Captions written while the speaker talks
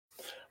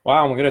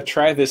Wow, I'm gonna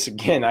try this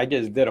again. I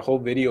just did a whole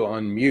video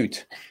on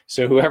mute,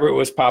 so whoever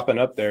was popping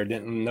up there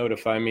didn't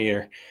notify me,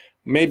 or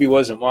maybe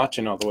wasn't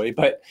watching all the way.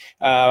 But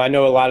I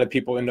know a lot of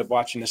people end up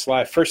watching this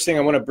live. First thing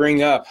I want to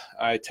bring up,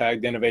 I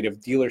tagged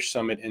Innovative Dealer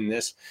Summit in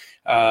this.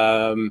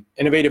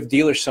 Innovative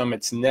Dealer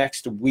Summit's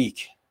next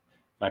week.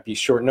 Might be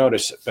short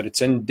notice, but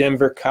it's in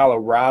Denver,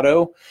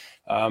 Colorado.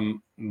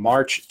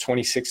 March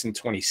 26th and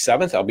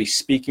 27th. I'll be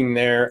speaking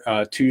there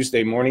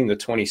Tuesday morning, the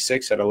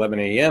 26th at 11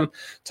 a.m.,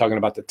 talking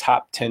about the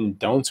top 10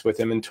 don'ts with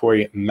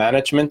inventory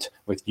management,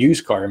 with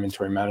used car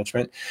inventory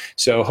management.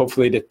 So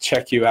hopefully to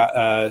check you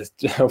out,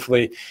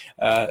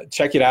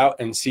 check it out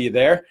and see you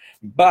there.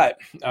 But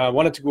I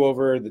wanted to go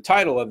over the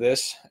title of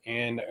this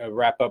and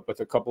wrap up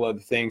with a couple of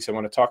the things I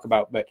want to talk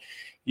about. But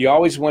you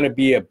always want to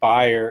be a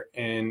buyer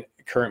in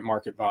current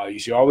market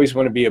values. You always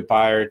want to be a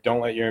buyer. Don't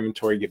let your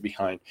inventory get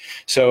behind.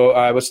 So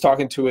I was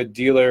talking to a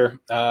dealer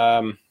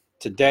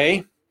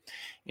today,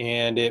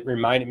 and it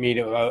reminded me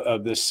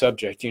of this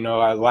subject. You know,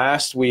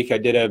 last week I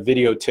did a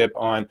video tip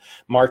on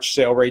March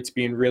sale rates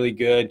being really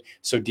good.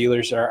 So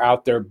dealers are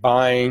out there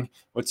buying.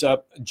 What's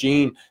up,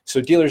 Gene?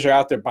 So dealers are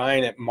out there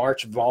buying at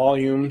March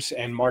volumes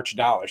and March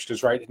dollars,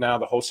 because right now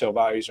the wholesale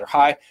values are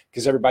high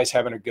because everybody's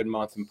having a good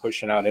month and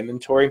pushing out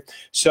inventory.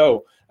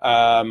 So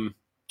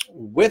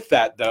with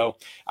that, though,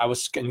 I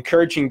was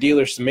encouraging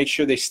dealers to make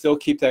sure they still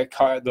keep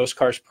those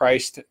cars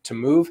priced to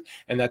move,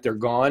 and that they're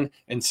gone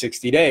in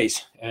 60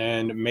 days,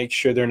 and make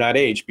sure they're not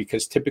aged,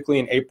 because typically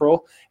in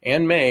April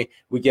and May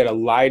we get a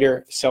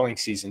lighter selling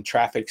season.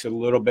 Traffic's a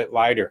little bit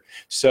lighter.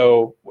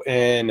 So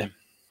in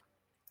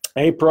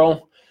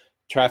April,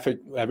 traffic,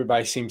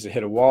 everybody seems to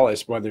hit a wall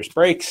as weather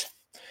breaks,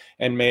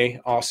 and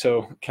May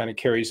also kind of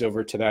carries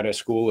over to that as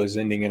school is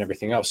ending and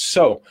everything else.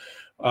 So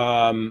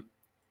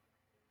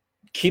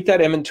keep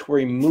that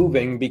inventory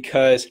moving,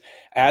 because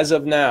as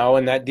of now,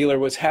 and that dealer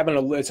was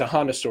having it's a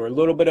Honda store, a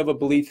little bit of a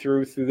bleed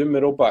through the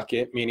middle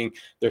bucket, meaning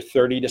their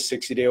 30 to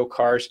 60 day old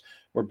cars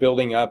were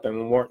building up and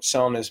we weren't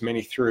selling as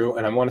many through.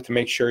 And I wanted to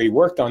make sure he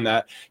worked on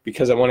that,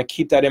 because I want to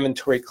keep that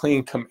inventory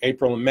clean come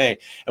April and May.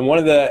 And one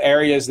of the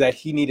areas that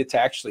he needed to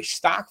actually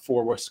stock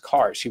for was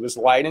cars. He was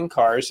light in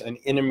cars and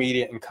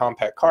intermediate and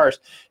compact cars.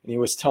 And he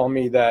was telling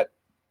me that,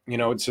 you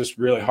know, it's just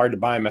really hard to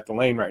buy them at the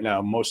lane right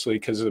now, mostly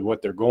because of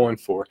what they're going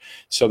for.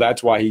 So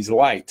that's why he's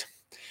light.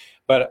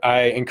 But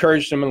I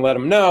encouraged him and let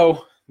him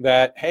know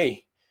that,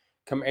 hey,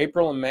 come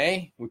April and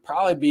May, we'll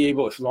probably be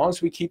able, as long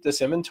as we keep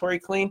this inventory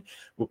clean,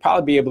 we'll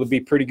probably be able to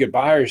be pretty good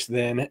buyers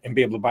then and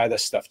be able to buy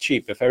this stuff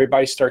cheap. If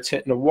everybody starts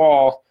hitting a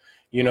wall,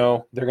 you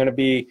know, they're going to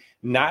be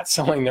not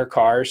selling their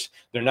cars.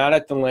 They're not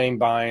at the lane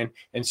buying.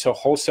 And so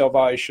wholesale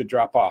values should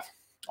drop off.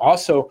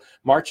 Also,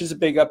 March is a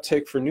big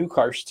uptick for new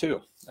cars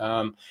too.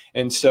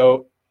 And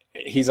so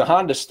he's a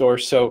Honda store.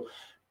 So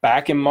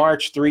back in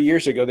March, 3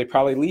 years ago, they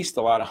probably leased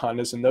a lot of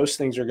Hondas, and those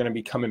things are going to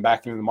be coming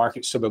back into the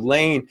market. So the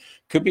lane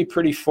could be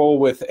pretty full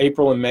with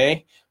April and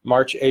May.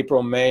 March,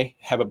 April, May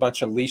have a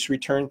bunch of lease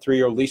return,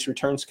 3-year lease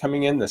returns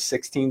coming in. The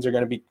 16s are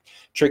going to be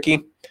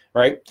tricky,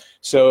 right?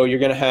 So you're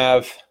going to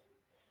have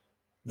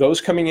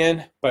those coming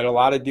in, but a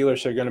lot of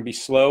dealers are going to be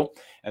slow,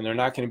 and they're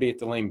not going to be at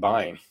the lane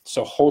buying.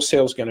 So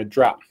wholesale is going to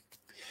drop.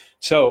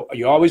 So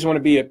you always want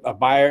to be a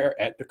buyer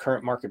at the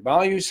current market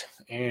values,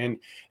 and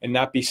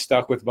not be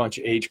stuck with a bunch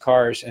of aged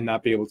cars and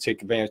not be able to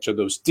take advantage of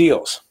those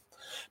deals.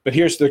 But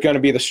here's going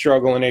to be the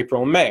struggle in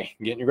April and May.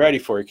 I'm getting you ready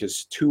for it,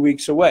 because 2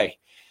 weeks away.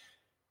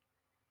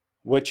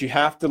 What you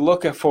have to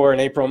look for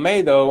in April,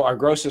 May, though, our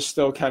grosses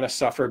still kind of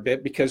suffer a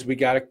bit, because we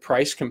got to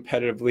price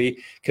competitively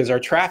because our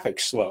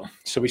traffic's slow.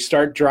 So we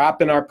start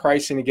dropping our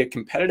pricing to get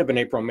competitive in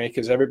April, May,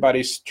 because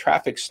everybody's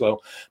traffic's slow.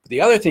 But the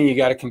other thing you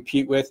got to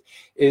compete with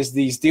is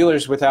these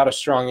dealers without a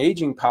strong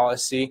aging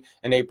policy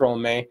in April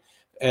and May,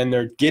 and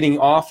they're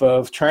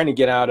trying to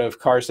get out of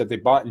cars that they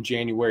bought in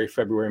January,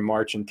 February,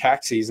 March, and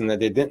tax season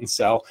that they didn't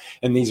sell,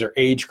 and these are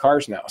aged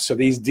cars now. So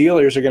these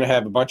dealers are going to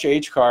have a bunch of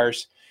aged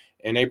cars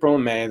in April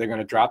and May. They're going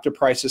to drop their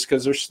prices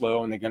because they're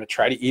slow, and they're going to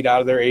try to eat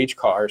out of their aged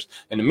cars.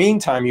 In the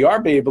meantime, you are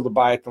be able to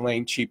buy at the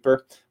lane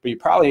cheaper, but you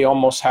probably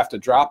almost have to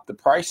drop the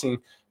pricing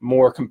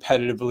more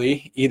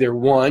competitively. Either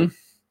one,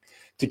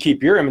 to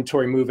keep your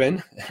inventory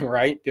moving,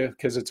 right,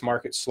 because it's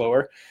market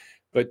slower,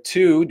 but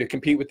two, to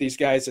compete with these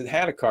guys that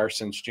had a car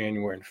since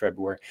January and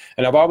February.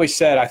 And I've always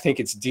said, I think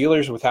it's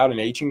dealers without an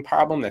aging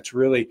problem that's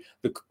really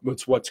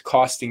what's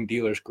costing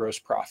dealers gross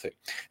profit.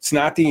 It's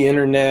not the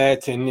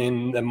internet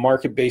and the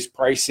market-based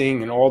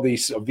pricing and all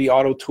these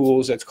V-Auto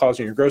tools that's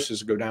causing your grosses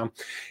to go down.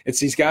 It's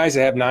these guys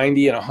that have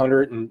 90 and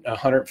 100 and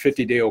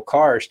 150-day-old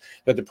cars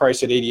that the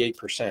price at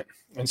 88%.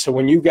 And so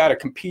when you got to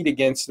compete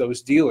against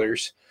those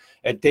dealers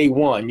at day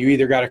one, you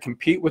either got to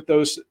compete with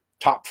those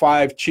top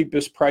 5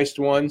 cheapest priced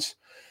ones,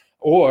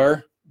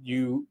 or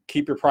you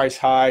keep your price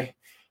high,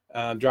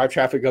 drive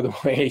traffic other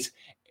ways,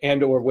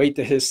 and or wait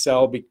to his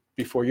sell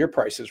before your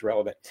price is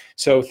relevant.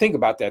 So think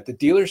about that. The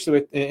dealers,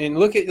 and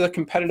look at the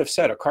competitive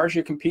set of cars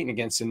you're competing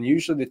against, and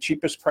usually the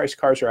cheapest price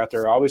cars are out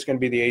there are always going to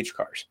be the aged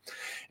cars.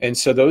 And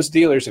so those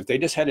dealers, if they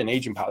just had an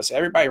aging policy,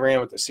 everybody ran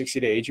with a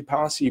 60-day aging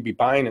policy, you'd be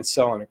buying and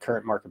selling at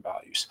current market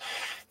values.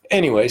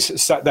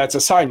 anyways, so that's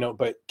a side note,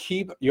 but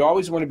you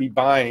always want to be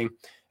buying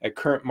at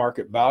current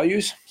market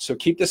values. So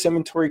keep this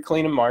inventory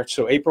clean in March.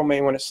 So April,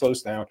 May, when it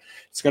slows down,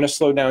 it's going to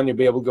slow down. You'll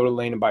be able to go to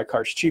Lane and buy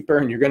cars cheaper,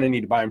 and you're going to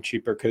need to buy them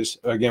cheaper because,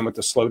 again, with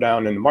the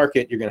slowdown in the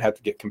market, you're going to have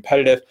to get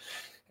competitive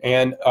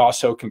and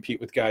also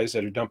compete with guys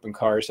that are dumping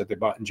cars that they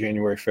bought in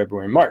January,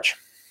 February, and March.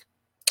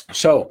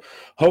 So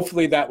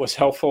hopefully that was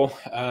helpful.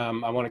 I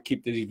want to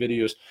keep these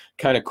videos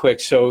kind of quick.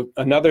 So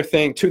another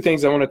thing, two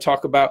things I want to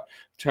talk about.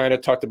 Kind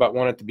of talked about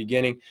one at the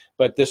beginning,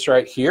 but this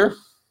right here,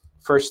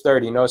 first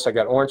 30. Notice I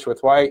got orange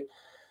with white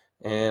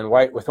and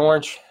white with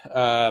orange.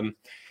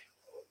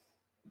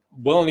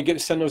 Willing to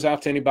send those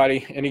out to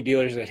anybody, any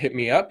dealers that hit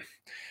me up.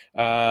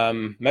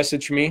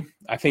 Message me.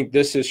 I think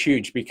this is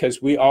huge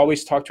because we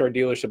always talk to our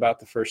dealers about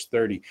the first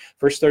 30.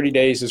 First 30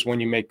 days is when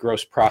you make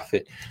gross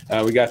profit.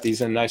 We got these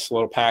in nice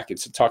little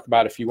packets to talk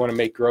about if you want to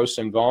make gross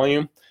and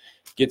volume.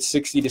 Get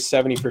 60 to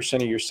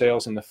 70% of your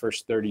sales in the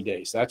first 30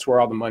 days. That's where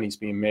all the money's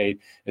being made,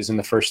 is in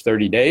the first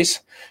 30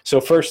 days.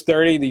 So first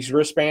 30, these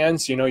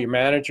wristbands, you know, your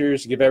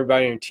managers, give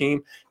everybody on your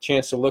team a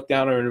chance to look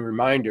down and a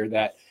reminder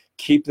that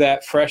keep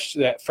that fresh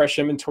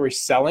inventory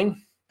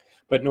selling.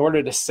 But in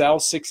order to sell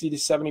 60 to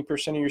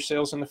 70% of your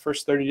sales in the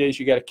first 30 days,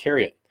 you got to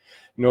carry it.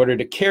 In order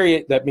to carry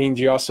it, that means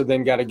you also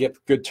then got to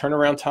get good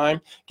turnaround time,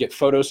 get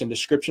photos and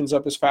descriptions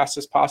up as fast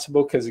as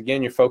possible, because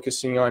again, you're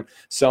focusing on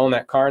selling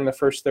that car in the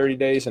first 30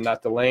 days and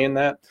not delaying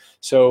that.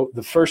 So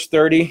the first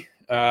 30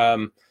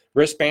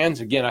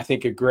 wristbands, again, I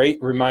think are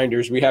great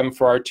reminders. We have them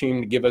for our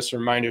team to give us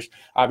reminders,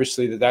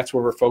 obviously, that's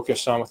where we're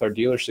focused on with our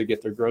dealers to get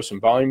their gross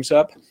and volumes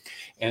up,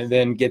 and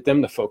then get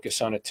them to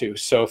focus on it too.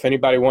 So if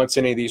anybody wants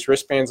any of these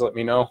wristbands, let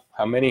me know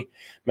how many.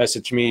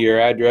 Message me your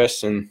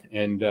address and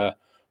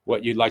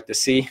what you'd like to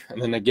see.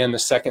 And then again, the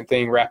second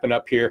thing, wrapping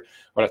up here,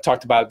 what I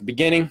talked about at the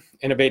beginning,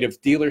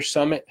 Innovative Dealer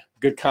Summit,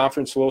 good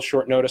conference, a little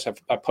short notice.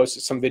 I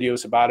posted some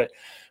videos about it.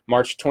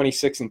 March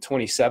 26th and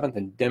 27th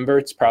in Denver.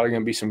 It's probably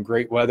going to be some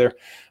great weather.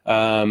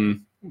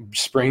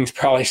 Spring's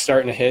probably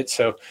starting to hit,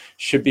 so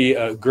should be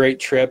a great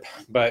trip.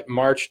 But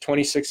March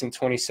 26th and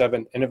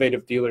 27th,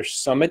 Innovative Dealer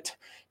Summit.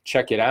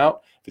 Check it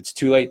out. If it's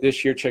too late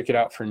this year, check it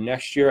out for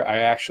next year. I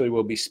actually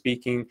will be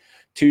speaking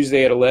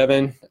Tuesday at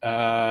 11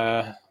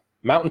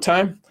 Mountain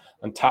Time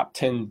on top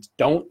 10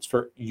 don'ts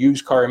for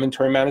used car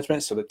inventory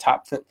management. So the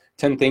top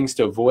 10 things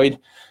to avoid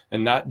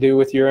and not do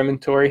with your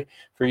inventory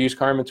for used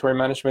car inventory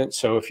management.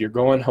 So if you're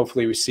going,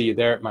 hopefully we see you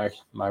there at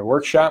my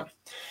workshop.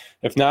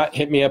 If not,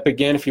 hit me up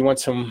again if you want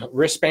some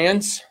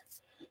wristbands.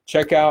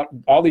 Check out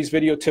all these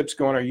video tips.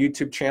 Go on our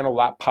YouTube channel,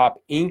 Lot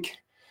Pop Inc.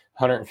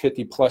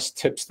 150 plus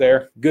tips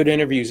there. Good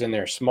interviews in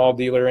there. Small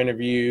dealer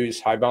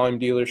interviews, high volume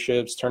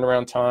dealerships,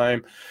 turnaround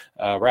time,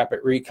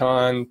 rapid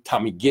recon.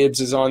 Tommy Gibbs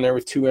is on there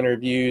with 2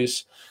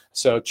 interviews.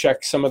 So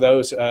check some of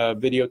those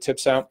video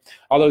tips out.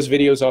 All those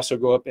videos also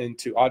go up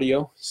into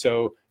audio.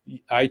 So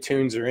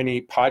iTunes or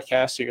any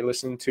podcast that you're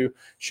listening to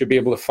should be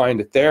able to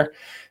find it there.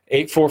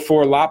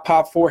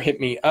 844-LOTPOP4, hit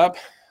me up,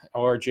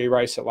 or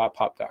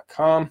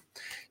jrice@lotpop.com.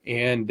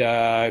 And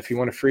if you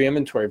want a free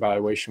inventory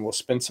evaluation, we'll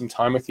spend some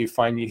time with you,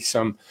 find you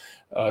some,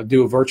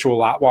 do a virtual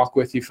lot walk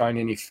with you, find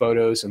any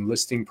photos and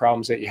listing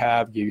problems that you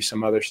have, give you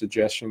some other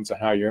suggestions on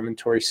how your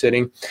inventory is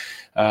sitting.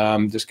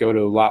 Just go to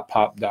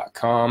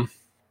lotpop.com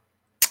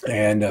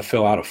and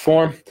fill out a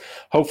form.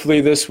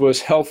 Hopefully this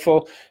was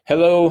helpful.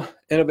 Hello,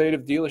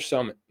 Innovative Dealer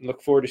Summit.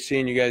 Look forward to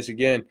seeing you guys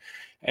again.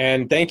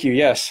 And thank you.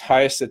 Yes,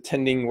 highest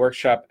attending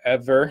workshop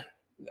ever.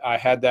 I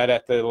had that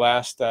at the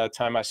last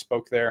time I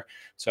spoke there,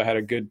 so I had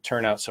a good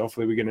turnout. So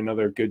hopefully we get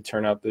another good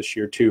turnout this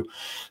year too.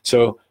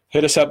 So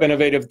hit us up,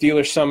 Innovative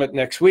Dealer Summit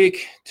next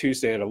week,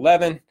 Tuesday at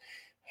 11.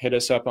 Hit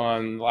us up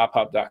on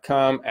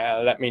lotpop.com.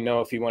 Let me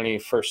know if you want any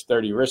first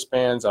 30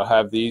 wristbands. I'll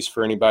have these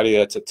for anybody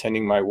that's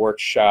attending my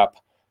workshop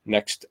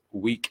next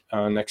week,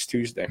 next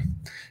Tuesday.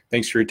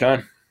 Thanks for your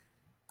time.